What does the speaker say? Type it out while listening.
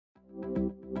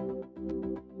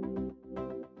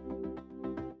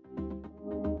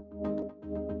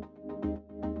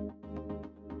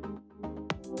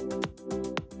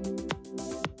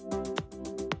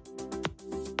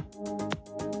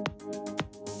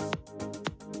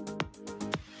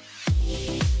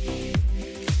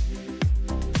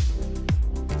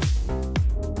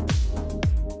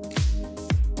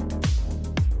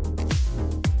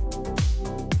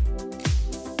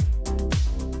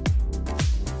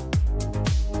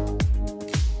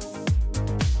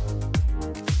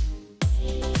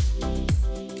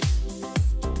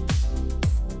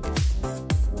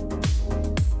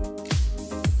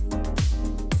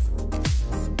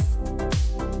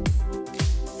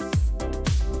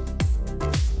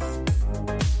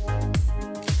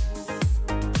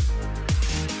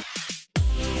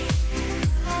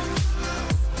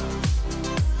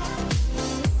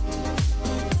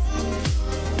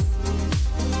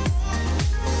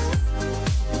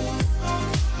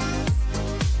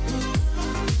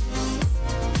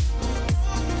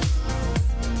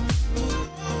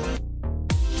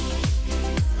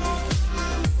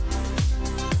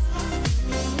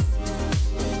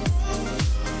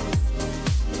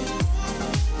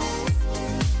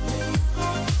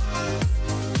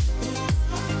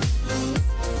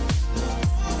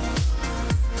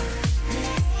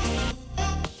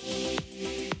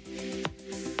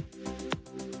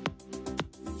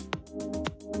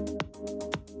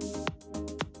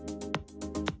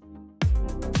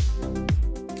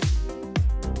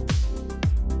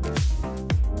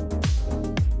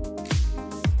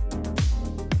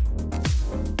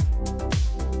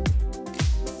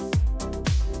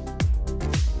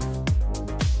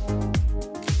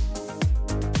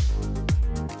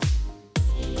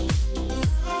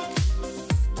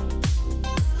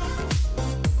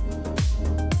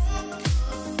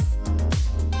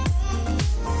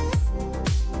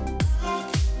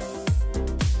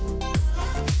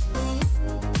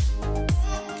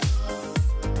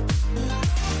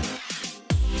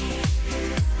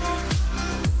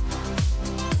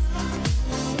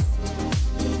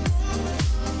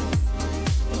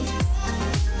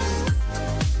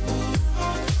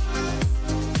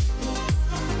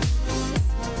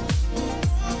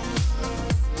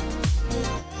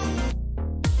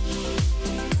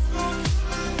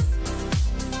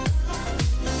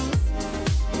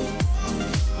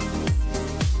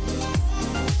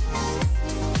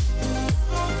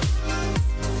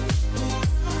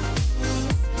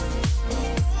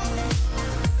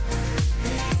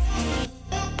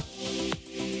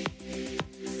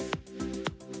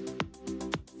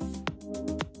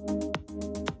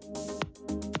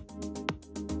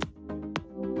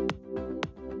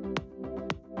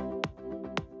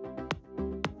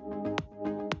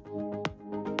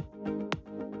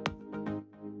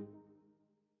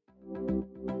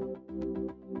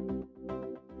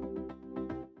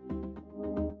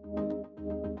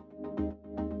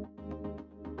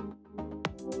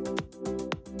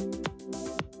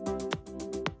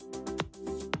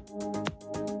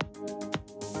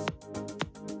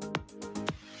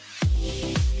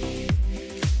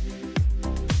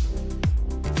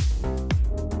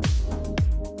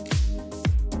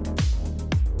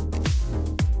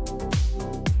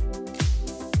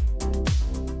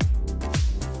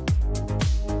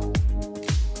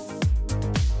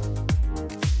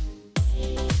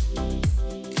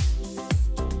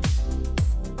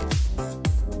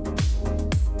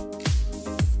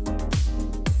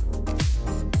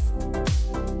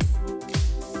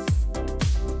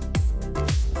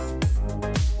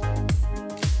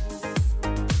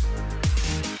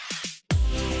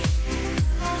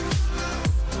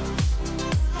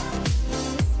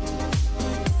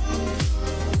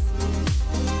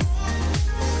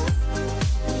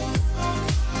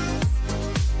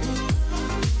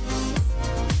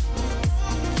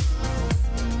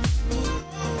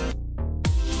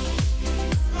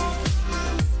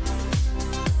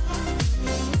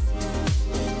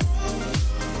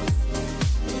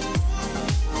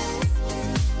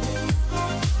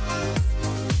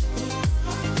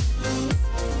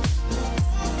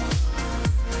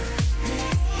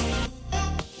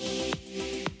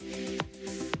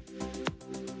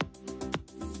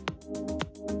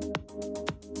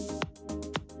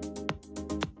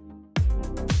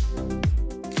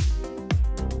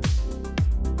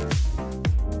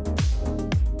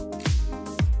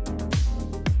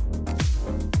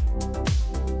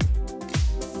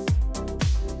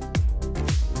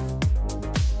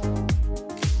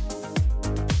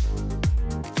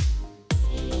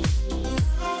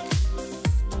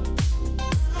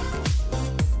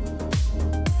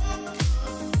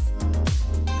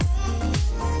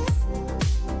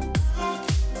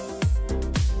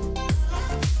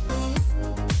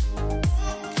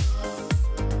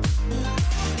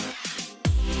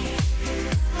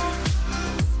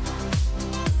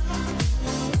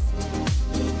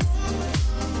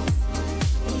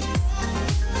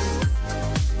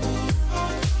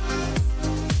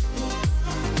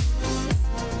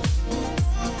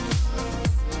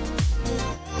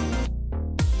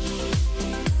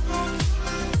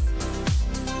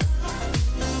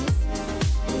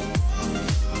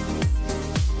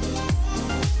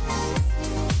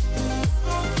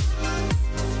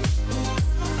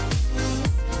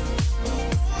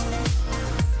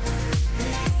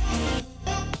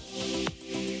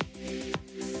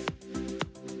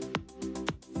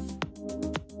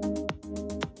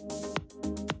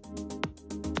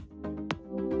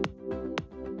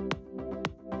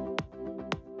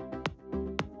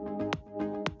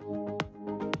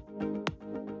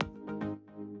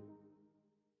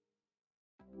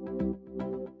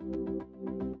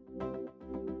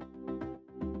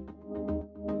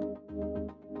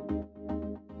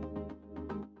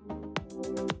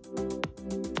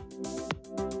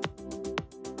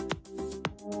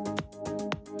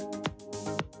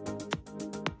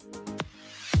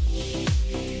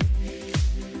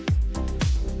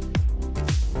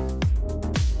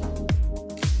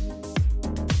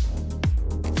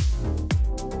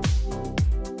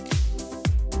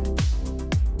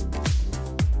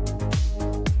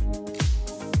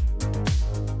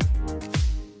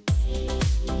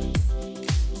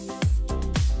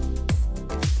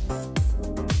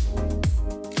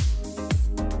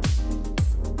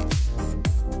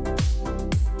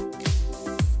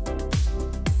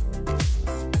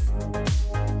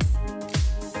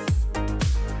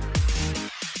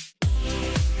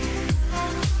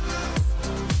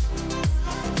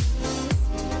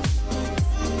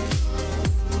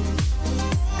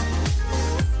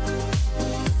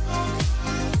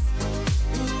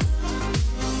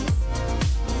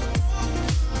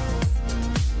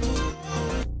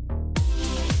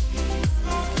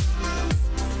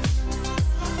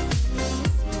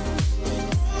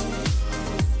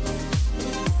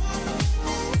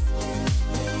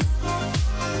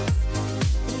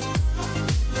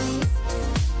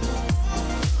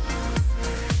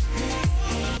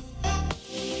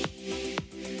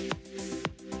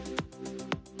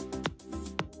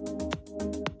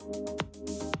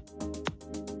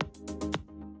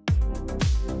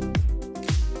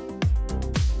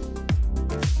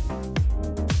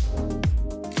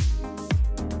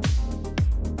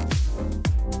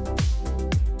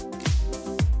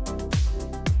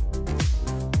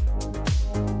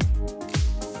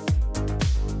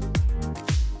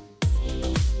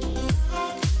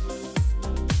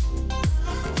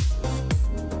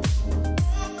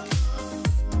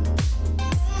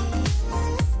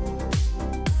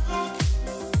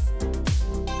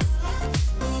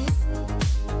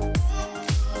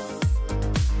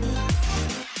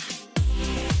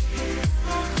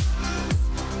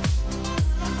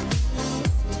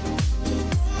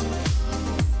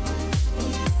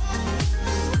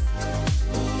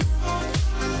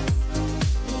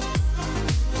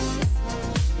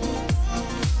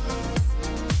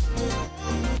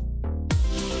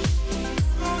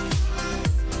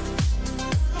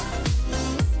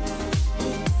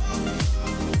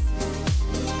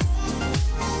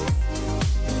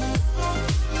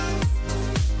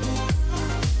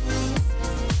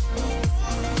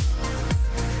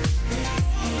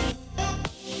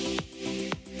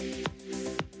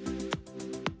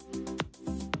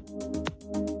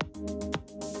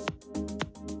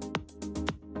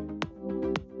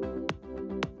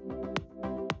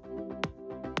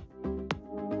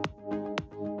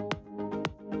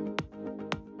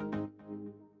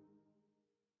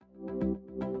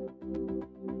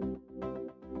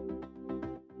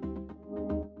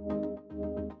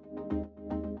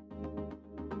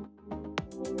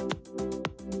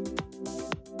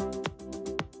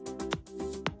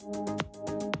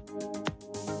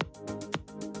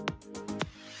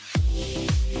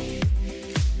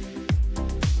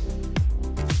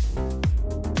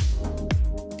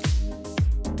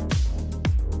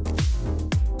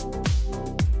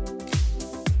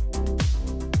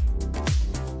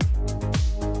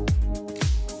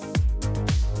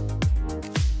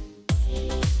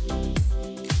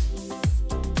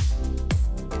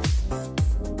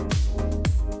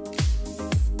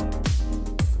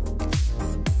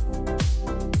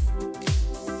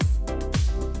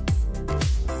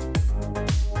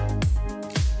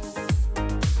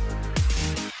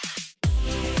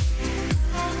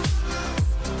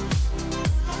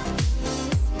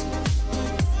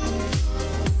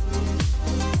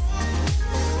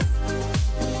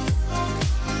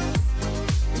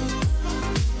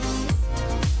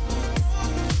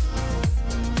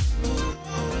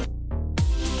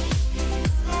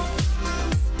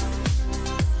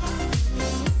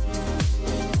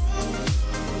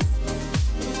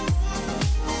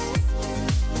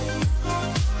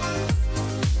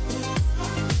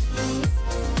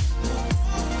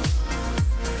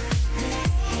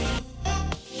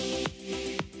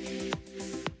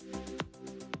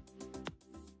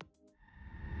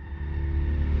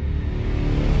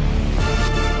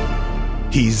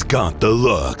He's got the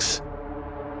looks.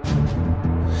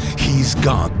 He's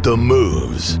got the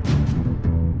moves.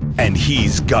 And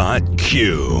he's got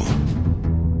Q.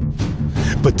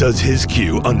 But does his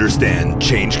Q understand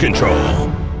change control?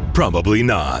 Probably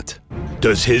not.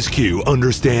 Does his Q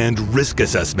understand risk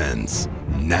assessments?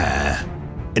 Nah.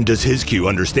 And does his Q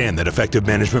understand that effective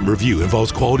management review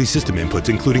involves quality system inputs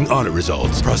including audit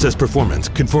results, process performance,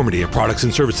 conformity of products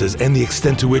and services, and the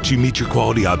extent to which you meet your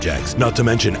quality objects, not to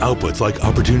mention outputs like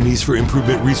opportunities for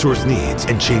improvement resource needs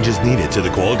and changes needed to the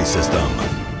quality system?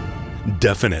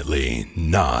 Definitely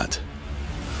not.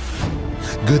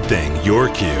 Good thing your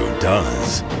Q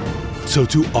does. So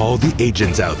to all the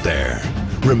agents out there,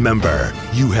 remember,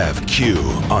 you have Q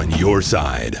on your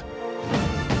side.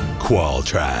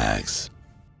 Qualtrics.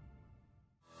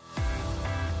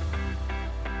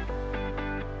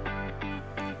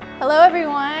 Hello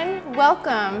everyone,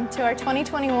 welcome to our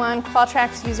 2021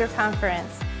 Qualtrics User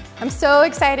Conference. I'm so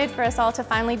excited for us all to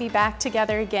finally be back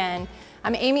together again.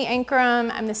 I'm Amy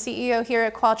Ankrum, I'm the CEO here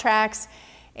at Qualtrics,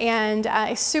 and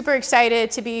super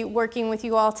excited to be working with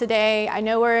you all today. I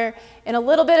know we're in a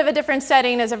little bit of a different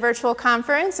setting as a virtual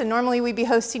conference, and normally we'd be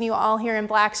hosting you all here in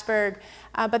Blacksburg,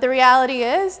 but the reality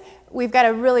is we've got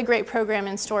a really great program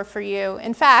in store for you.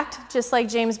 In fact, just like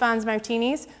James Bond's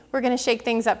martinis, we're going to shake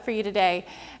things up for you today.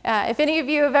 If any of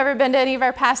you have ever been to any of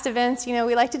our past events, you know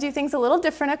we like to do things a little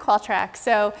different at Qualtrics.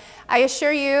 So I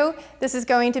assure you this is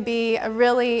going to be a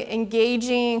really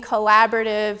engaging,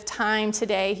 collaborative time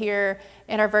today here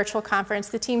in our virtual conference.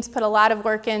 The team's put a lot of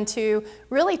work into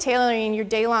really tailoring your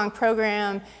day-long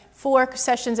program for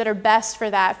sessions that are best for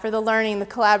that, for the learning, the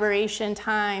collaboration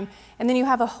time. And then you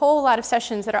have a whole lot of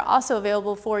sessions that are also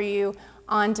available for you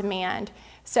on demand.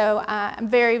 So I'm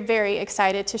very, very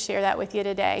excited to share that with you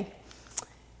today.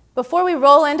 Before we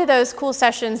roll into those cool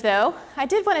sessions though, I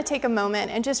did want to take a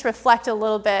moment and just reflect a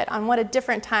little bit on what a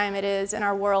different time it is in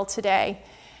our world today.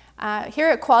 Here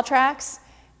at Qualtrics,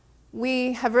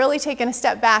 we have really taken a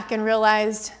step back and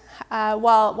realized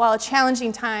while a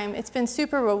challenging time, it's been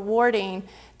super rewarding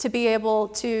to be able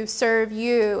to serve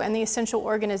you and the essential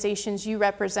organizations you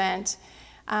represent.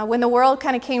 When the world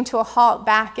kind of came to a halt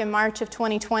back in March of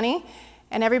 2020,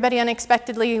 and everybody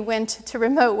unexpectedly went to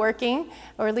remote working,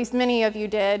 or at least many of you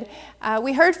did,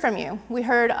 we heard from you. We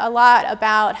heard a lot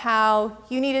about how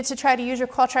you needed to try to use your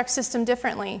Qualtrics system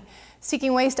differently,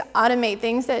 seeking ways to automate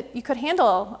things that you could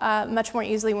handle much more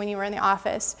easily when you were in the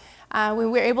office. We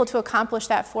were able to accomplish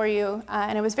that for you,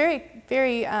 and it was very,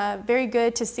 very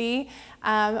good to see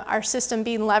our system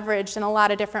being leveraged in a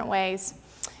lot of different ways.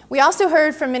 We also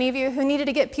heard from many of you who needed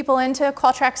to get people into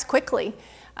Qualtrics quickly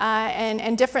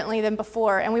and differently than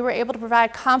before, and we were able to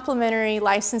provide complimentary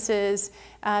licenses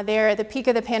there at the peak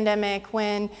of the pandemic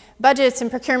when budgets and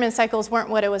procurement cycles weren't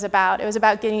what it was about. It was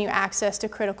about getting you access to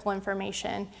critical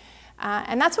information.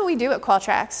 And that's what we do at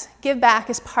Qualtrics. Give back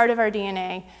is part of our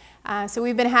DNA. So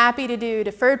we've been happy to do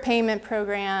deferred payment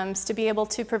programs, to be able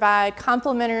to provide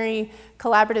complimentary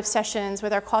collaborative sessions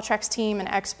with our Qualtrics team and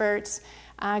experts,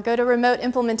 go to remote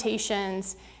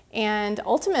implementations, and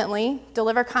ultimately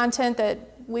deliver content that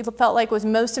we felt like was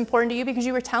most important to you because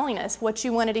you were telling us what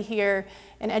you wanted to hear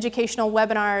in educational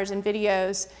webinars and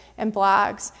videos and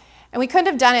blogs. And we couldn't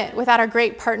have done it without our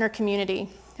great partner community.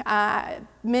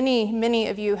 Many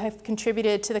of you have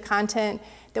contributed to the content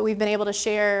that we've been able to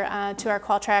share to our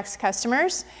Qualtrics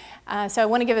customers. So I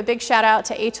want to give a big shout out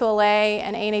to A2LA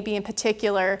and A&AB in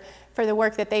particular for the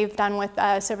work that they've done with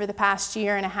us over the past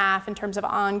year and a half in terms of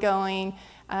ongoing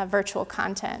virtual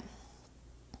content.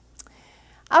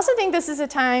 I also think this is a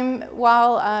time,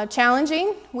 while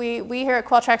challenging, we here at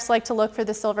Qualtrics like to look for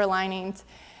the silver linings.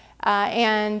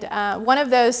 One of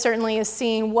those certainly is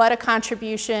seeing what a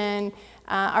contribution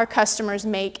our customers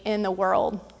make in the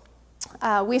world.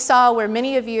 We saw where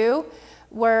many of you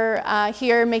were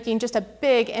here making just a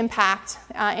big impact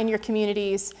in your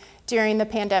communities during the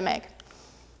pandemic.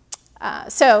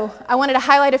 So I wanted to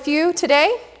highlight a few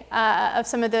today of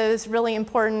some of those really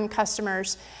important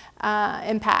customers'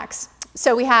 impacts.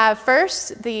 So we have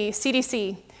first the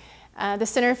CDC. The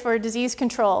Center for Disease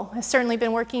Control has certainly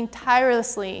been working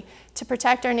tirelessly to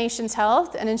protect our nation's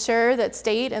health and ensure that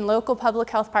state and local public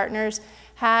health partners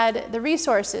had the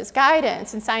resources,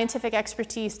 guidance, and scientific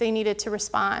expertise they needed to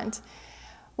respond.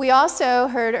 We also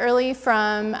heard early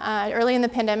in the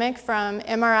pandemic from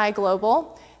MRI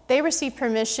Global. They received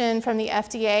permission from the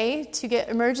FDA to get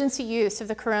emergency use of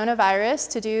the coronavirus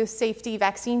to do safety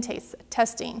vaccine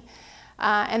testing.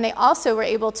 And they also were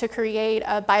able to create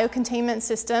a biocontainment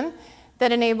system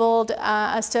that enabled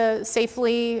us to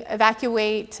safely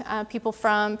evacuate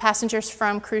passengers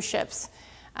from cruise ships,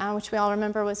 which we all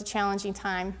remember was a challenging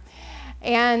time.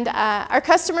 And our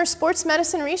customer sports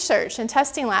medicine research and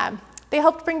testing lab. They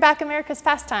helped bring back America's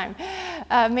pastime,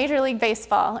 Major League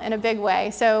Baseball, in a big way.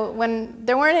 So when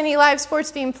there weren't any live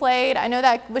sports being played, I know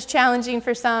that was challenging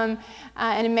for some.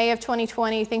 And in May of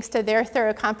 2020, thanks to their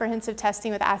thorough comprehensive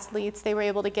testing with athletes, they were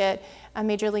able to get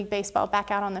Major League Baseball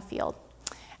back out on the field.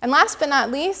 And last but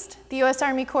not least, the U.S.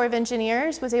 Army Corps of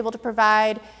Engineers was able to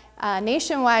provide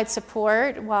nationwide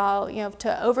support while,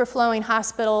 to overflowing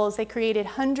hospitals. They created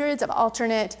hundreds of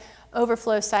alternate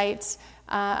overflow sites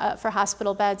for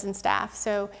hospital beds and staff.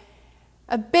 So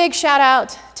a big shout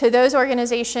out to those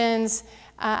organizations.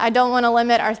 I don't want to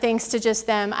limit our thanks to just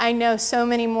them. I know so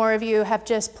many more of you have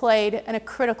just played a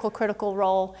critical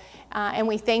role, and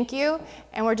we thank you,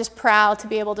 and we're just proud to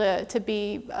be able to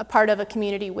be a part of a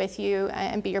community with you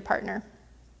and be your partner.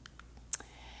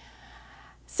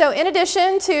 So in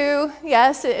addition to,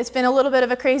 yes, it's been a little bit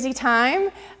of a crazy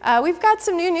time, we've got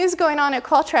some new news going on at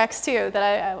Qualtrics too that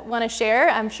I want to share.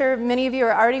 I'm sure many of you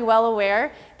are already well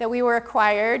aware that we were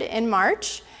acquired in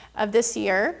March of this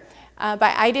year by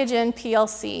Ideagen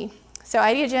PLC. So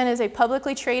Ideagen is a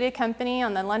publicly traded company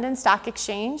on the London Stock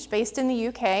Exchange based in the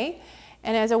UK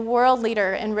and is a world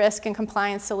leader in risk and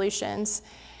compliance solutions.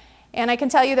 And I can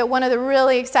tell you that one of the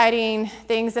really exciting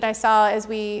things that I saw as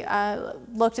we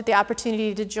looked at the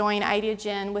opportunity to join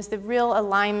Ideagen was the real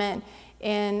alignment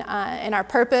in our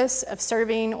purpose of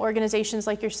serving organizations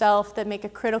like yourself that make a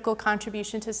critical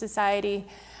contribution to society,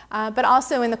 but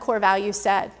also in the core value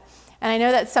set. And I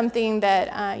know that's something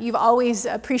that you've always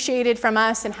appreciated from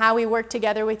us and how we work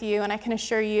together with you, and I can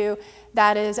assure you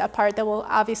that is a part that will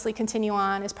obviously continue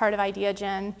on as part of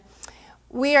Ideagen.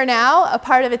 We are now a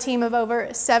part of a team of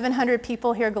over 700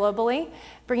 people here globally,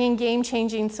 bringing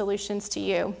game-changing solutions to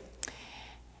you.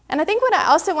 And I think what I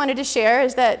also wanted to share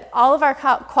is that all of our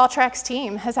Qualtrics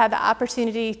team has had the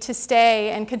opportunity to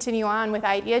stay and continue on with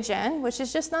Ideagen, which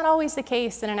is just not always the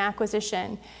case in an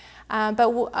acquisition. But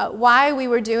why we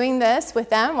were doing this with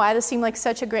them, why this seemed like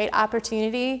such a great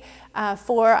opportunity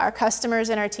for our customers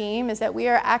and our team, is that we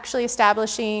are actually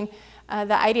establishing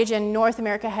the Ideagen North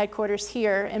America headquarters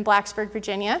here in Blacksburg,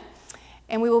 Virginia.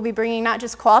 And we will be bringing not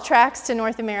just Qualtrics to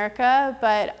North America,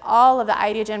 but all of the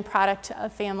Ideagen product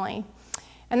family.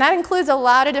 And that includes a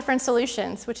lot of different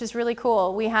solutions, which is really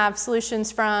cool. We have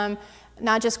solutions from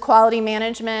not just quality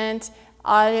management,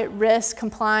 audit, risk,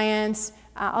 compliance,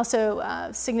 also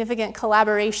significant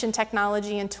collaboration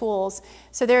technology and tools.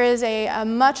 So there is a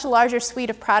much larger suite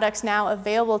of products now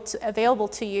available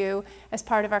to you as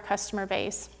part of our customer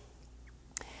base.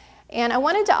 And I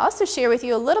wanted to also share with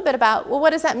you a little bit about, well, what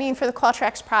does that mean for the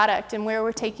Qualtrics product and where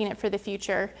we're taking it for the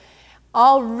future?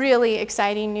 All really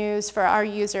exciting news for our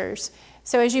users.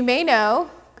 So as you may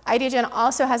know, Ideagen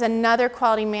also has another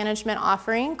quality management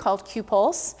offering called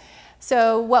QPulse.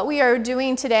 So what we are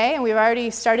doing today, and we've already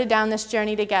started down this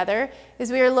journey together, is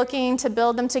we are looking to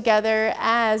build them together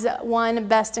as one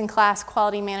best-in-class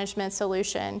quality management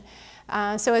solution.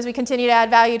 So as we continue to add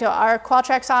value to our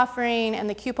Qualtrics offering and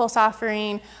the QPulse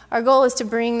offering, our goal is to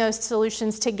bring those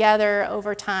solutions together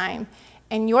over time.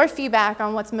 And your feedback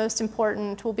on what's most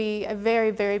important will be a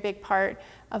very, very big part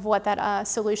of what that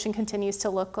solution continues to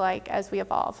look like as we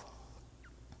evolve.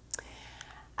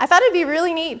 I thought it'd be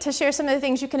really neat to share some of the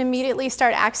things you can immediately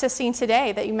start accessing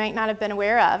today that you might not have been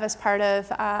aware of as part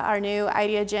of our new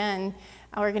Ideagen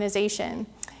organization.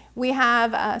 We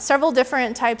have several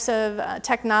different types of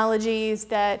technologies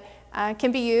that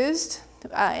can be used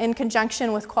in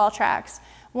conjunction with Qualtrics.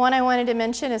 One I wanted to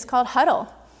mention is called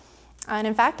Huddle. And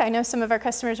in fact, I know some of our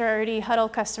customers are already Huddle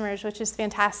customers, which is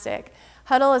fantastic.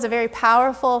 Huddle is a very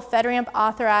powerful FedRAMP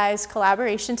authorized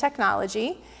collaboration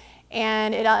technology,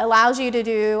 and it allows you to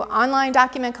do online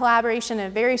document collaboration in a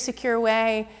very secure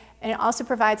way. And it also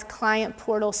provides client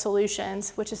portal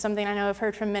solutions, which is something I know I've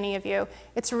heard from many of you.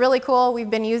 It's really cool. We've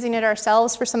been using it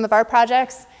ourselves for some of our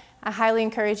projects. I highly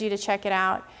encourage you to check it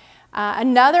out.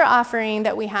 Another offering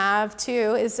that we have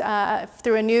too is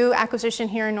through a new acquisition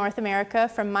here in North America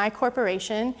from My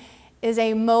Corporation is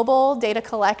a mobile data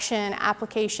collection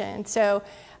application. So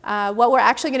what we're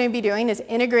actually going to be doing is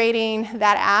integrating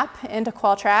that app into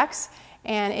Qualtrics.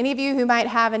 And any of you who might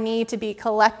have a need to be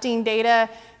collecting data,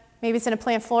 maybe it's in a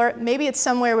plant floor, maybe it's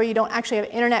somewhere where you don't actually have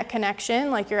internet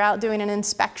connection, like you're out doing an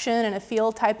inspection in a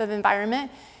field type of environment.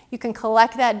 You can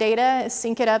collect that data,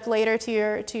 sync it up later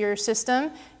to your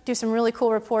system, do some really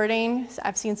cool reporting.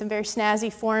 I've seen some very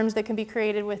snazzy forms that can be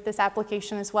created with this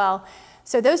application as well.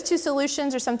 So those two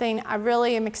solutions are something I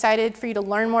really am excited for you to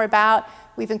learn more about.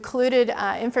 We've included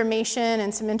information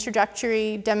and some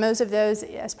introductory demos of those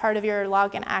as part of your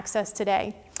login access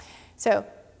today. So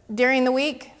during the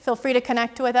week, feel free to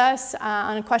connect with us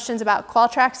on questions about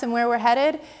Qualtrics and where we're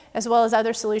headed, as well as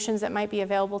other solutions that might be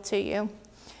available to you.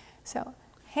 So,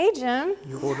 hey, Jim.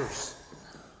 Your orders.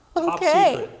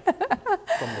 Okay. Top secret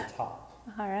from the top.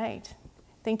 All right.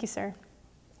 Thank you, sir.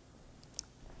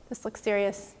 This looks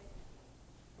serious.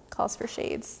 Calls for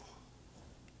shades.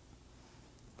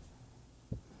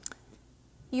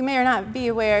 You may or not be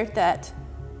aware that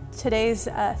today's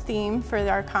theme for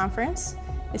our conference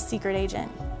is Secret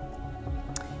Agent.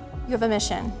 You have a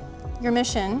mission. Your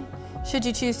mission, should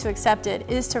you choose to accept it,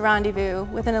 is to rendezvous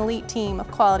with an elite team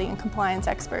of quality and compliance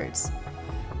experts.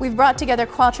 We've brought together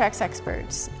Qualtrics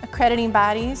experts, accrediting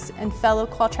bodies, and fellow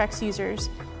Qualtrics users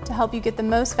to help you get the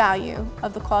most value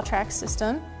of the Qualtrics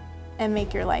system and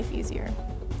make your life easier.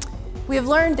 We have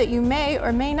learned that you may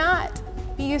or may not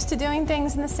be used to doing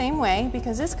things in the same way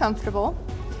because it's comfortable.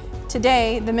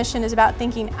 Today, the mission is about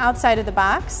thinking outside of the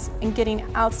box and getting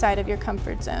outside of your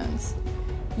comfort zones.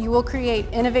 You will create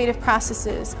innovative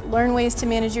processes, learn ways to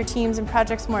manage your teams and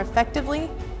projects more effectively,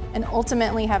 and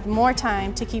ultimately have more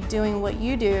time to keep doing what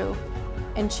you do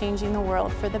and changing the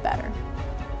world for the better.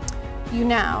 You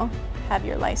now have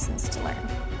your license to learn.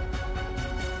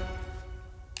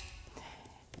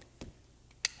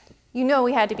 You know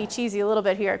we had to be cheesy a little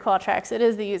bit here at Qualtrics. It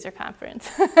is the user conference.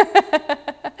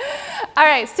 All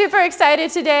right, super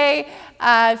excited today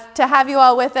to have you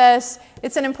all with us.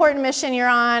 It's an important mission you're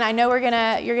on. I know you're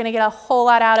gonna get a whole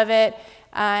lot out of it,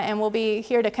 and we'll be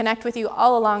here to connect with you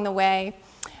all along the way.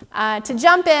 To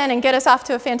jump in and get us off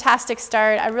to a fantastic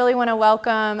start, I really want to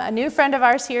welcome a new friend of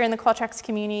ours here in the Qualtrics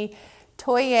community,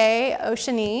 Toye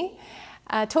Oshani.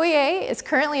 Toye is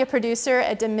currently a producer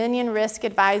at Dominion Risk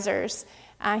Advisors.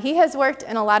 He has worked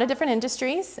in a lot of different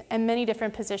industries and many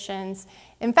different positions.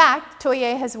 In fact,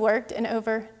 Toye has worked in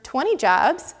over 20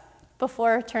 jobs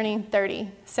before turning 30.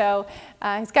 So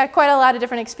he's got quite a lot of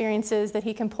different experiences that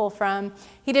he can pull from.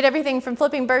 He did everything from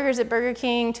flipping burgers at Burger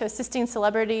King to assisting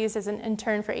celebrities as an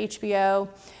intern for HBO.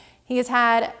 He has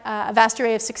had a vast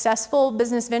array of successful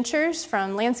business ventures,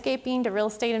 from landscaping to real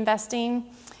estate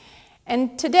investing.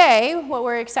 And today, what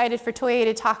we're excited for Toye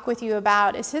to talk with you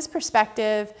about is his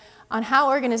perspective on how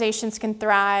organizations can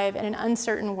thrive in an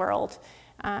uncertain world.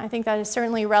 I think that is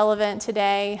certainly relevant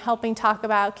today, helping talk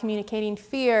about communicating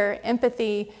fear,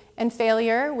 empathy, and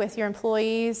failure with your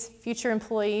employees, future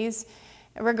employees,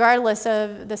 regardless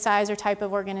of the size or type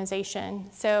of organization.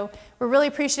 So we're really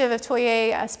appreciative of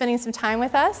Toye spending some time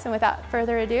with us, and without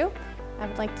further ado, I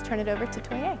would like to turn it over to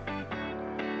Toye.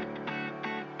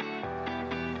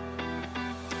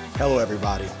 Hello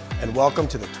everybody, and welcome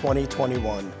to the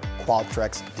 2021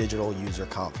 Qualtrics Digital User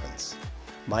Conference.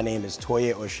 My name is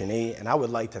Toye Oshani, and I would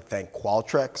like to thank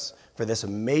Qualtrics for this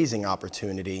amazing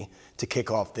opportunity to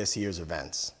kick off this year's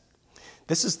events.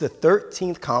 This is the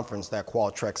 13th conference that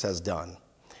Qualtrics has done,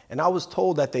 and I was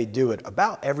told that they do it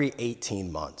about every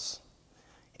 18 months.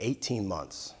 18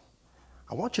 months.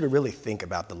 I want you to really think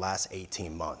about the last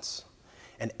 18 months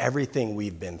and everything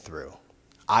we've been through.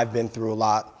 I've been through a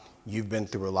lot, you've been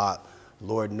through a lot.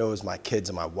 Lord knows my kids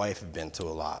and my wife have been through a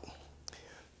lot.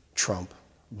 Trump,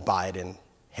 Biden,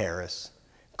 Harris,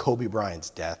 Kobe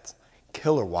Bryant's death,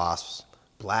 killer wasps,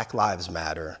 Black Lives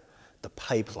Matter, the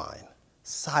pipeline,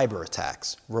 cyber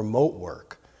attacks, remote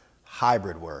work,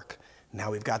 hybrid work.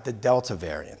 Now we've got the Delta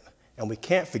variant, and we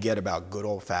can't forget about good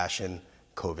old-fashioned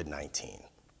COVID-19.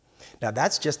 Now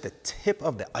that's just the tip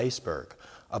of the iceberg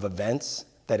of events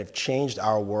that have changed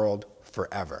our world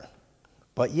forever.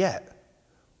 But yet,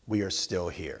 we are still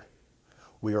here.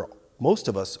 Most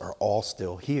of us are all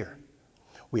still here.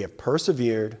 We have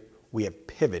persevered, we have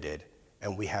pivoted,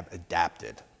 and we have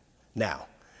adapted. Now,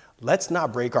 let's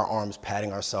not break our arms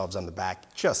patting ourselves on the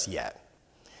back just yet.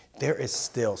 There is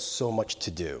still so much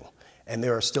to do, and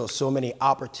there are still so many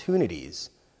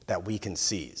opportunities that we can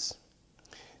seize.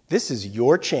 This is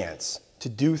your chance to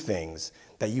do things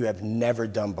that you have never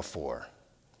done before.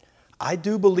 I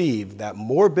do believe that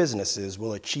more businesses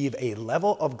will achieve a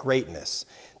level of greatness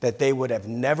that they would have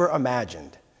never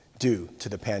imagined due to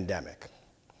the pandemic.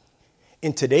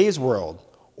 In today's world,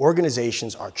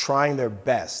 organizations are trying their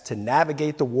best to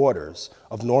navigate the waters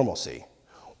of normalcy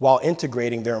while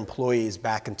integrating their employees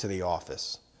back into the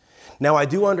office. Now, I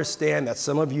do understand that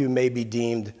some of you may be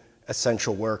deemed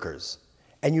essential workers,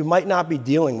 and you might not be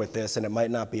dealing with this, and it might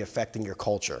not be affecting your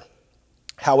culture.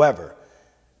 However,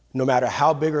 no matter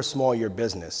how big or small your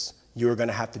business, you are going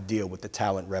to have to deal with the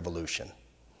talent revolution.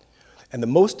 And the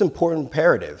most important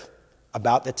imperative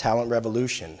about the talent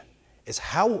revolution is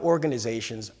how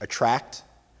organizations attract,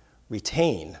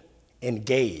 retain,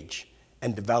 engage,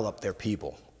 and develop their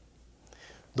people.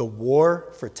 The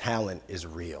war for talent is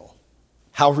real.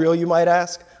 How real, you might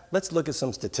ask? Let's look at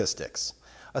some statistics.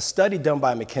 A study done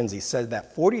by McKinsey said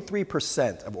that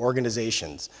 43% of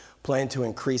organizations plan to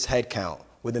increase headcount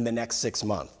within the next 6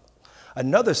 months.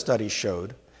 Another study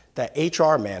showed that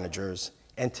HR managers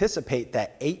anticipate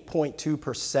that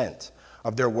 8.2%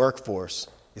 of their workforce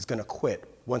is going to quit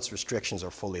once restrictions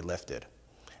are fully lifted.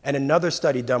 And another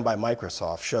study done by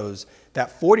Microsoft shows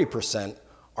that 40%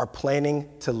 are planning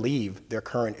to leave their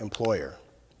current employer.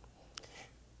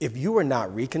 If you are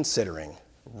not reconsidering,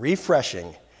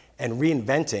 refreshing, and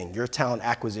reinventing your talent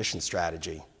acquisition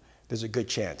strategy, there's a good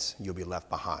chance you'll be left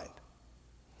behind.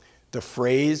 The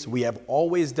phrase, "we have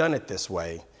always done it this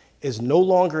way," is no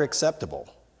longer acceptable.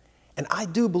 And I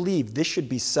do believe this should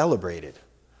be celebrated.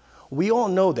 We all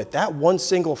know that that one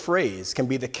single phrase can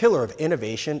be the killer of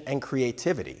innovation and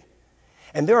creativity.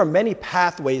 And there are many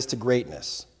pathways to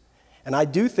greatness. And I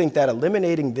do think that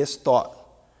eliminating this thought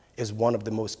is one of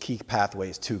the most key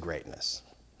pathways to greatness.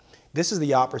 This is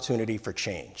the opportunity for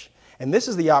change. And this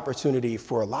is the opportunity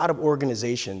for a lot of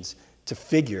organizations to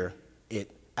figure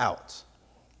it out.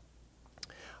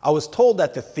 I was told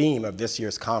that the theme of this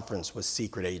year's conference was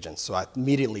secret agents, so I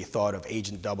immediately thought of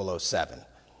Agent 007.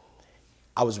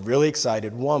 I was really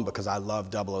excited, one, because I love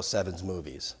 007's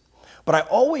movies. But I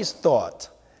always thought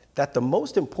that the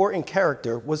most important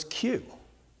character was Q.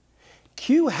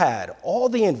 Q had all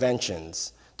the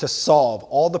inventions to solve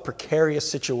all the precarious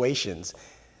situations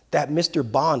that Mr.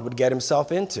 Bond would get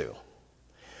himself into.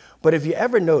 But if you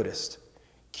ever noticed,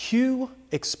 Q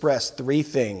expressed 3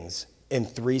 things in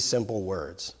 3 simple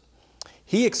words.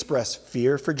 He expressed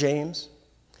fear for James.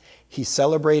 He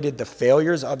celebrated the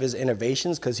failures of his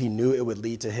innovations because he knew it would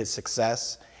lead to his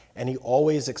success. And he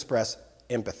always expressed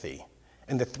empathy.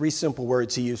 And the 3 simple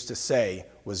words he used to say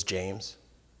was, "James,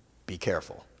 be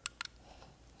careful."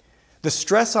 The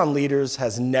stress on leaders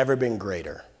has never been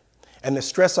greater. And the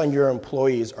stress on your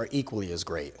employees are equally as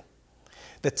great.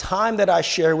 The time that I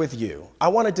share with you, I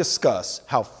want to discuss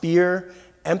how fear,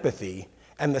 empathy,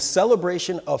 and the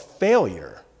celebration of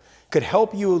failure could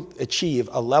help you achieve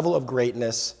a level of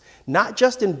greatness, not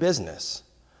just in business,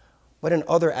 but in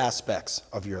other aspects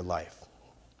of your life.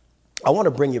 I want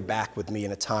to bring you back with me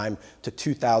in a time to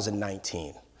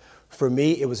 2019. For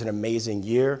me, it was an amazing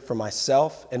year for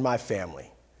myself and my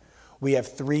family. We have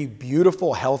 3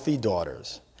 beautiful, healthy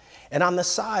daughters. And on the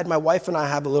side, my wife and I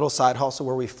have a little side hustle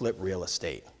where we flip real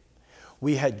estate.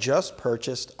 We had just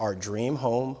purchased our dream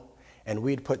home, and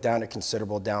we'd put down a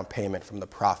considerable down payment from the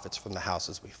profits from the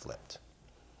houses we flipped.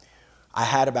 I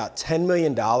had about $10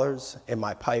 million in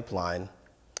my pipeline,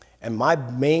 and my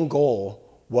main goal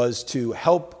was to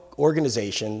help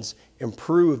organizations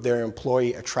improve their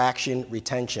employee attraction,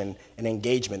 retention, and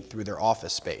engagement through their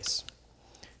office space.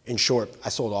 In short, I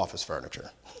sold office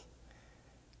furniture.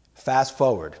 Fast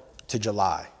forward to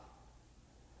July.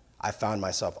 I found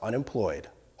myself unemployed,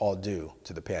 all due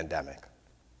to the pandemic.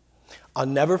 I'll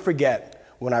never forget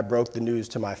when I broke the news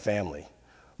to my family.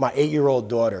 My 8-year-old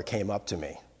daughter came up to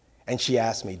me, and she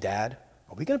asked me, "Dad,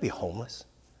 are we going to be homeless?"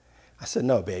 I said,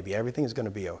 "No, baby, everything's going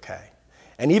to be okay."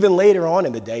 And even later on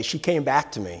in the day, she came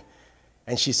back to me,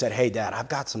 and she said, "Hey, Dad, I've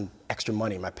got some extra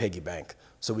money in my piggy bank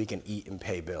so we can eat and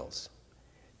pay bills."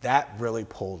 That really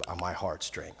pulled on my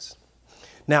heartstrings.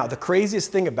 Now, the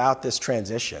craziest thing about this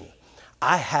transition,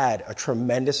 I had a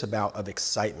tremendous amount of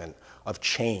excitement of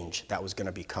change that was going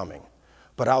to be coming,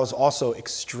 but I was also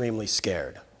extremely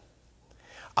scared.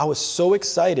 I was so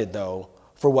excited, though,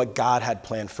 for what God had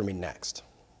planned for me next.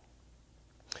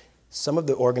 Some of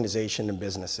the organizations and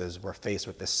businesses were faced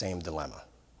with the same dilemma.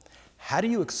 How do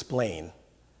you explain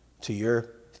to your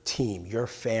team, your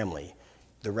family,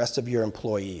 the rest of your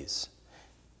employees,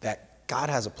 that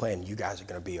God has a plan, you guys are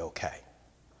going to be okay?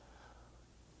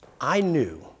 I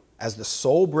knew, as the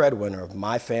sole breadwinner of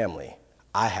my family,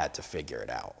 I had to figure it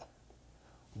out.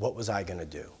 What was I going to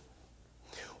do?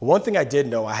 One thing I did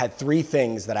know, I had 3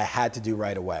 things that I had to do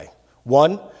right away.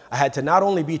 1, I had to not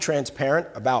only be transparent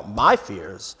about my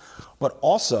fears, but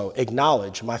also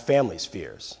acknowledge my family's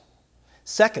fears.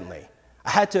 Secondly,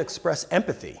 I had to express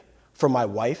empathy for my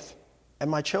wife and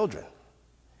my children.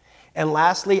 And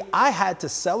lastly, I had to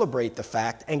celebrate the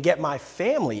fact and get my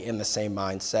family in the same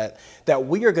mindset that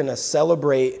we are going to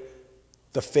celebrate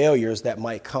the failures that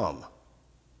might come.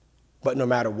 But no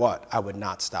matter what, I would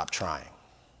not stop trying.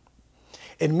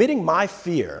 Admitting my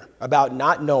fear about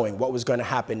not knowing what was going to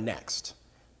happen next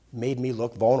made me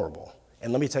look vulnerable.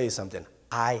 And let me tell you something,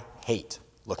 I hate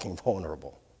looking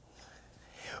vulnerable.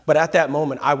 But at that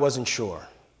moment, I wasn't sure.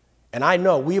 And I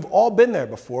know we've all been there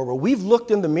before where we've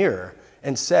looked in the mirror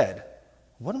and said,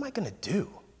 what am I going to do?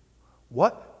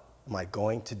 What am I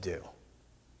going to do?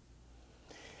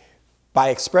 By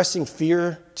expressing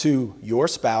fear to your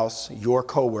spouse, your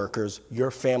coworkers, your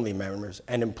family members,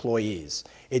 and employees,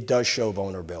 it does show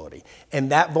vulnerability. And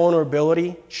that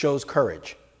vulnerability shows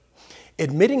courage.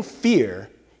 Admitting fear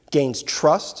gains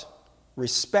trust,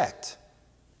 respect,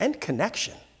 and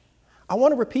connection. I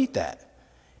want to repeat that.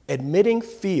 Admitting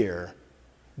fear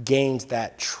gains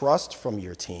that trust from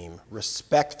your team,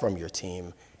 respect from your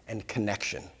team, and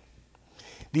connection.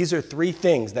 These are three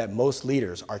things that most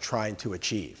leaders are trying to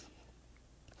achieve.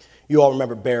 You all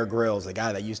remember Bear Grylls, the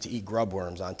guy that used to eat grub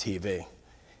worms on TV.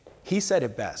 He said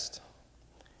it best.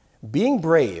 Being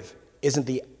brave isn't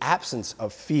the absence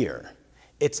of fear.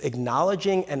 It's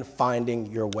acknowledging and finding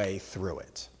your way through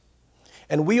it.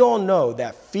 And we all know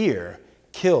that fear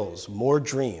kills more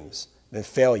dreams than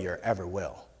failure ever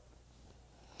will.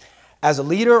 As a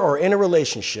leader or in a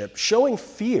relationship, showing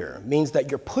fear means that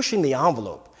you're pushing the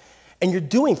envelope and you're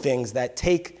doing things that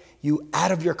take you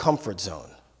out of your comfort zone.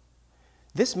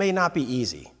 This may not be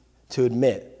easy to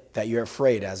admit that you're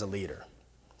afraid as a leader,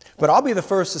 but I'll be the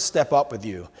first to step up with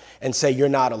you and say you're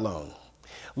not alone.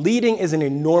 Leading is an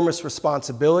enormous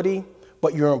responsibility,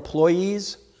 but your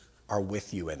employees are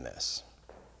with you in this.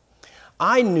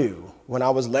 I knew when I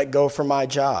was let go from my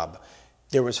job,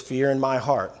 there was fear in my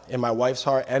heart, in my wife's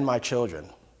heart, and my children.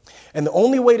 And the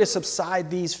only way to subside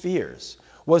these fears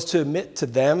was to admit to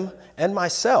them and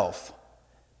myself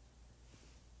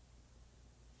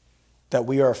that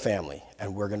we are a family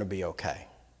and we're going to be okay.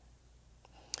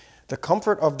 The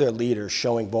comfort of their leaders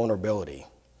showing vulnerability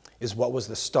is what was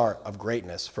the start of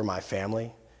greatness for my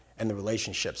family and the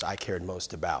relationships I cared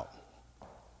most about.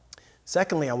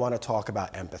 Secondly, I want to talk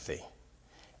about empathy.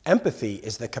 Empathy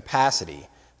is the capacity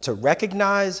to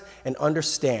recognize and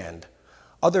understand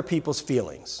other people's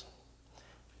feelings,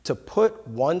 to put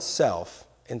oneself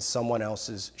in someone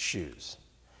else's shoes.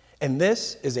 And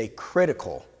this is a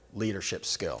critical leadership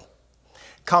skill.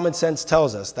 Common sense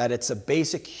tells us that it's a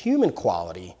basic human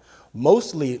quality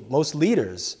most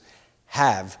leaders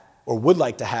have or would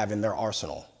like to have in their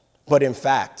arsenal. But in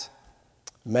fact,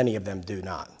 many of them do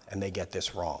not, and they get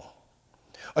this wrong.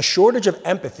 A shortage of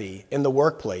empathy in the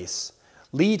workplace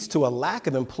leads to a lack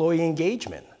of employee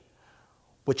engagement,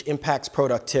 which impacts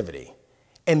productivity.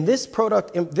 And this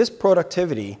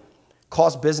productivity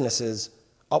costs businesses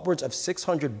upwards of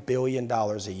 $600 billion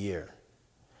a year.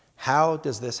 How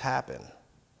does this happen?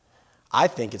 I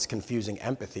think it's confusing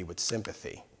empathy with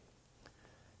sympathy.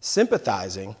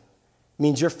 Sympathizing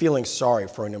means you're feeling sorry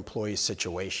for an employee's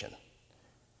situation.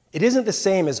 It isn't the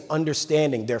same as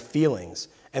understanding their feelings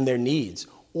and their needs,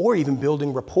 or even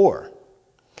building rapport.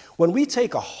 When we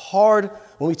take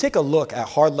a look at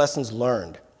hard lessons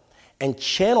learned and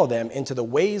channel them into the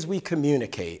ways we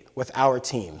communicate with our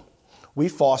team, we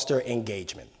foster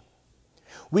engagement.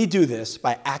 We do this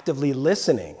by actively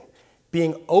listening,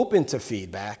 being open to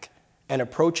feedback, and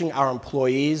approaching our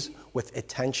employees with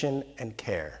attention and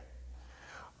care.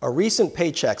 A recent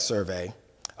paycheck survey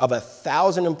of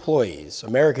 1,000 employees,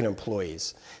 American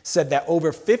employees, said that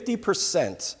over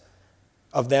 50%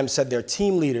 of them said their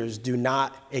team leaders do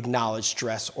not acknowledge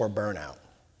stress or burnout.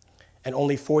 And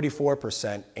only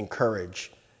 44%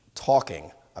 encourage talking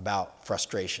about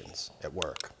frustrations at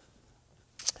work.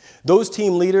 Those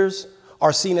team leaders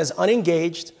are seen as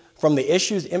unengaged from the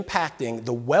issues impacting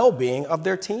the well-being of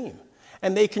their team.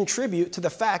 And they contribute to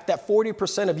the fact that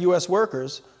 40% of US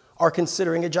workers are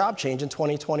considering a job change in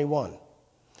 2021.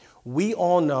 We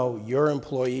all know your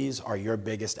employees are your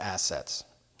biggest assets.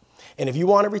 And if you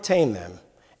want to retain them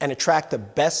and attract the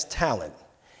best talent,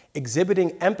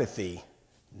 exhibiting empathy,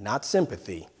 not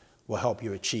sympathy, will help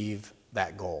you achieve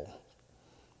that goal.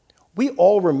 We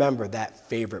all remember that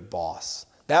favorite boss,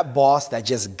 that boss that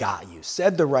just got you,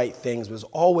 said the right things, was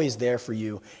always there for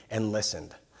you, and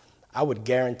listened. I would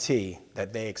guarantee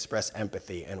that they express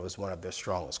empathy and it was one of their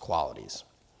strongest qualities.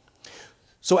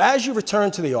 So as you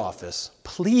return to the office,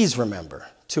 please remember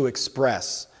to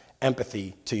express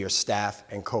empathy to your staff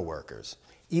and coworkers.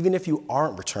 Even if you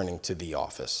aren't returning to the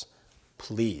office,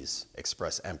 please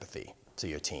express empathy to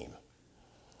your team.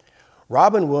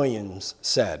 Robin Williams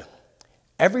said,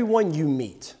 "Everyone you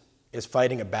meet is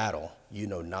fighting a battle you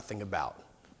know nothing about.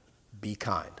 Be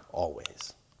kind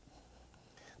always."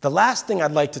 The last thing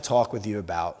I'd like to talk with you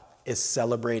about is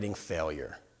celebrating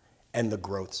failure and the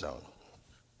growth zone.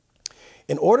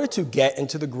 In order to get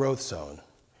into the growth zone,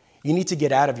 you need to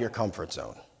get out of your comfort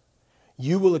zone.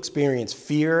 You will experience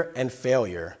fear and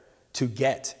failure to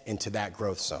get into that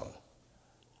growth zone.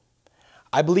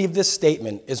 I believe this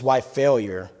statement is why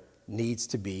failure needs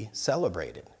to be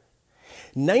celebrated.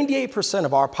 98%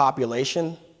 of our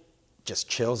population just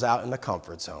chills out in the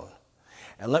comfort zone.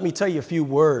 And let me tell you a few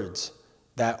words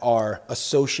that are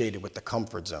associated with the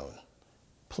comfort zone.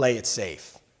 Play it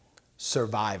safe,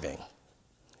 surviving,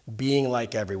 being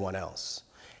like everyone else.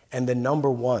 And the number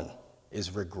one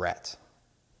is regret.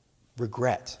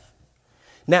 Regret.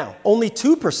 Now, only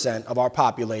 2% of our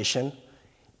population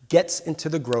gets into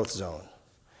the growth zone.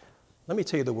 Let me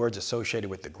tell you the words associated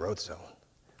with the growth zone.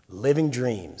 Living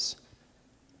dreams,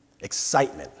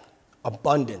 excitement,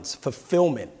 abundance,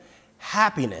 fulfillment,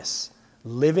 happiness,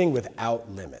 living without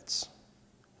limits.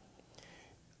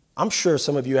 I'm sure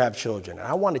some of you have children, and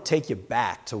I want to take you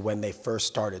back to when they first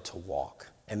started to walk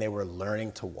and they were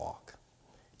learning to walk.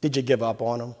 Did you give up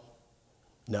on them?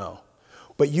 No.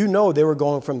 But you know they were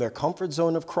going from their comfort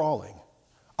zone of crawling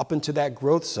up into that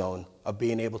growth zone of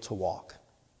being able to walk.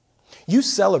 You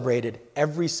celebrated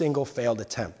every single failed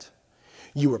attempt.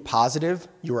 You were positive,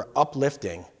 you were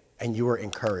uplifting, and you were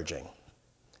encouraging.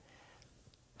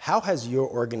 How has your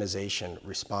organization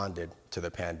responded to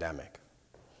the pandemic?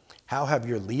 How have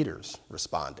your leaders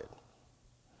responded?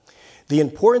 The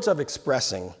importance of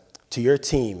expressing to your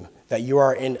team that you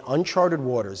are in uncharted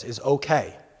waters is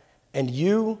okay, and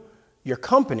you, your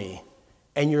company,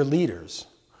 and your leaders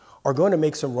are going to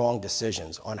make some wrong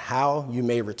decisions on how you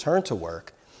may return to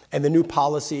work and the new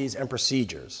policies and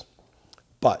procedures,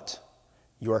 but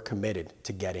you are committed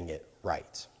to getting it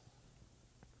right.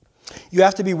 You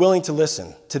have to be willing to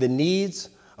listen to the needs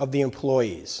of the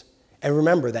employees and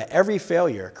remember that every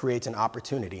failure creates an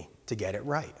opportunity to get it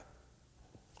right.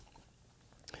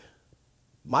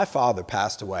 My father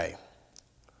passed away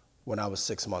when I was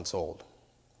 6 months old.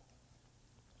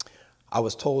 I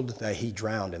was told that he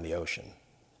drowned in the ocean.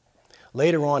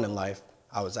 Later on in life,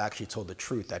 I was actually told the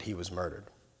truth that he was murdered.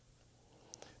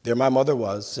 There my mother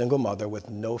was, single mother with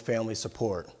no family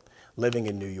support, living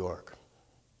in New York.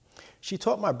 She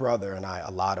taught my brother and I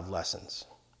a lot of lessons.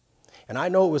 And I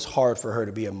know it was hard for her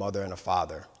to be a mother and a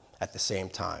father at the same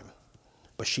time,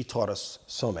 but she taught us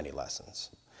so many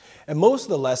lessons. And most of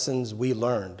the lessons we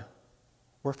learned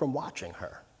were from watching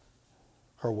her.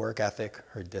 Her work ethic,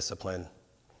 her discipline,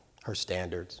 her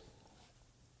standards.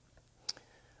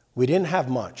 We didn't have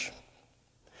much,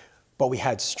 but we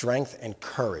had strength and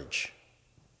courage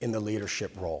in the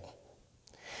leadership role.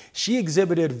 She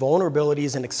exhibited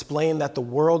vulnerabilities and explained that the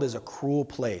world is a cruel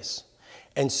place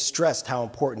and stressed how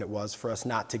important it was for us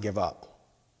not to give up.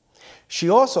 She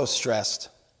also stressed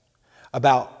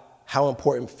about how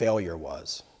important failure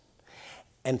was.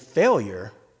 And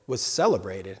failure was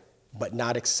celebrated but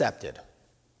not accepted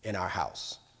in our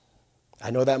house.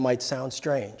 I know that might sound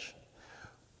strange,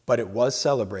 but it was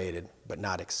celebrated but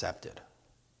not accepted.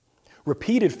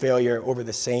 Repeated failure over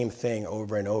the same thing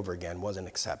over and over again wasn't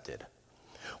accepted.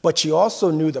 But she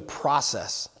also knew the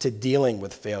process to dealing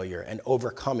with failure and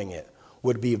overcoming it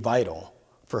would be vital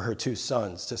for her 2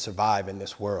 sons to survive in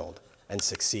this world and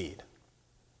succeed.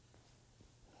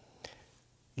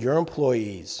 Your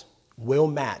employees will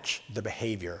match the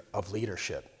behavior of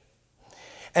leadership.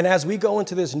 And as we go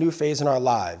into this new phase in our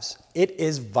lives, it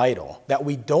is vital that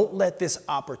we don't let this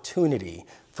opportunity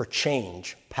for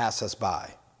change pass us by.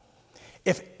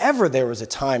 If ever there was a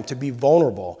time to be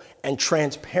vulnerable and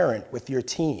transparent with your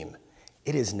team,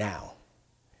 it is now.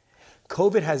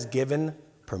 COVID has given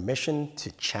permission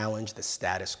to challenge the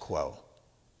status quo.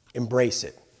 Embrace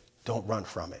it. Don't run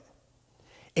from it.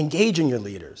 Engage in your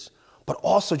leaders, but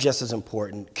also just as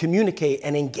important, communicate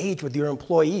and engage with your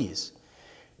employees.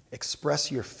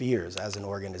 Express your fears as an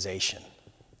organization.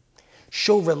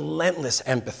 Show relentless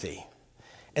empathy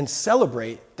and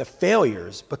celebrate the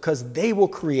failures because they will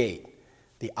create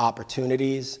the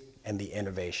opportunities and the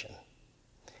innovation.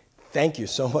 Thank you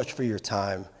so much for your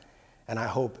time, and I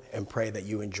hope and pray that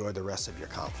you enjoy the rest of your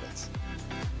conference.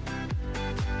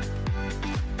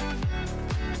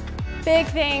 Big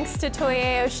thanks to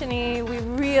Toye Oshini. We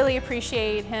really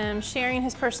appreciate him sharing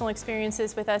his personal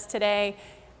experiences with us today.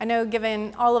 I know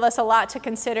given all of us a lot to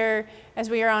consider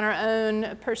as we are on our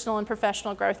own personal and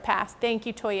professional growth path. Thank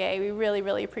you, Toye. We really,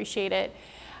 really appreciate it.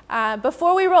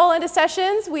 Before we roll into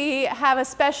sessions, we have a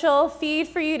special feed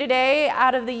for you today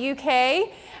out of the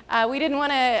UK. We didn't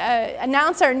want to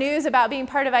announce our news about being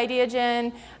part of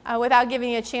IdeaGen without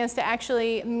giving you a chance to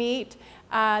actually meet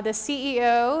the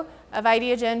CEO of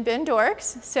IdeaGen, Ben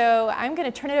Dorks. So I'm going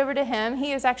to turn it over to him.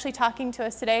 He is actually talking to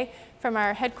us today from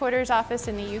our headquarters office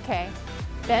in the UK.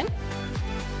 Ben?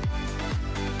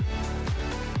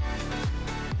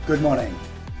 Good morning.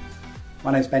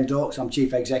 My name is Ben Dorks. I'm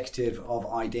Chief Executive of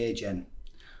IdeaGen.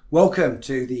 Welcome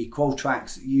to the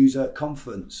Qualtrics User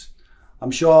Conference.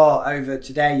 I'm sure over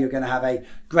today you're going to have a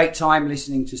great time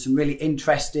listening to some really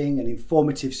interesting and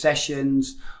informative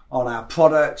sessions on our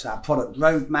products, our product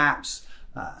roadmaps,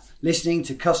 listening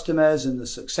to customers and the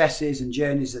successes and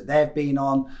journeys that they've been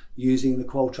on using the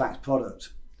Qualtrics product.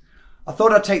 I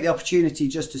thought I'd take the opportunity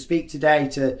just to speak today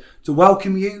to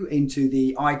welcome you into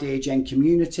the IdeaGen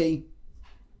community.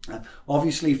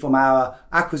 Obviously, from our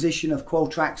acquisition of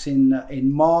Qualtrics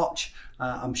in March,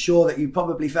 I'm sure that you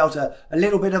probably felt a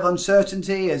little bit of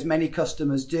uncertainty, as many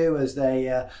customers do, as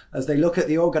they look at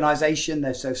the organisation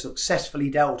they've so successfully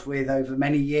dealt with over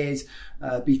many years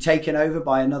be taken over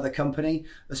by another company,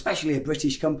 especially a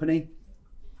British company.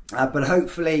 But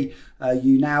hopefully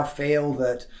you now feel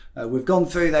that we've gone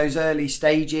through those early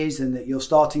stages and that you're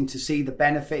starting to see the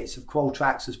benefits of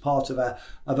Qualtrics as part of a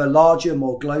larger,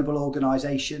 more global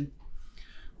organisation.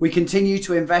 We continue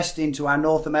to invest into our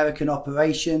North American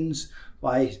operations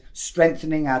by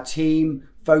strengthening our team,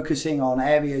 focusing on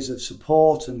areas of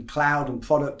support and cloud and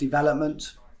product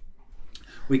development.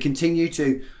 We continue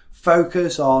to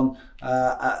focus on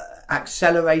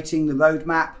accelerating the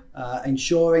roadmap,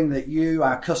 ensuring that you,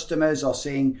 our customers, are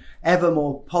seeing ever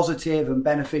more positive and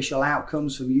beneficial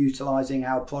outcomes from utilising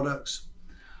our products.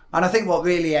 And I think what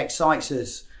really excites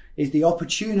us is the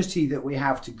opportunity that we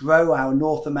have to grow our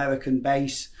North American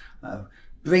base,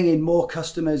 bring in more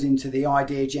customers into the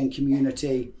IdeaGen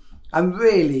community, and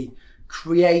really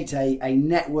create a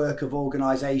network of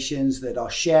organisations that are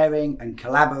sharing and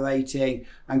collaborating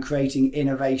and creating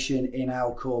innovation in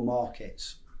our core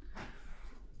markets.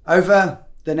 Over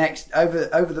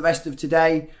the rest of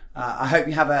today, I hope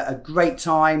you have a great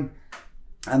time,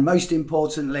 and most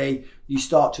importantly, you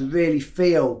start to really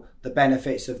feel the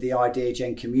benefits of the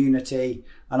IdeaGen community.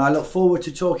 And I look forward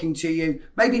to talking to you,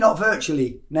 maybe not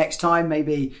virtually next time,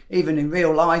 maybe even in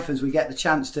real life, as we get the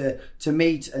chance to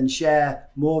meet and share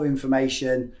more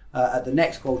information at the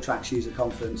next Qualtrics User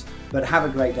Conference. But have a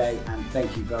great day, and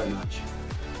thank you very much.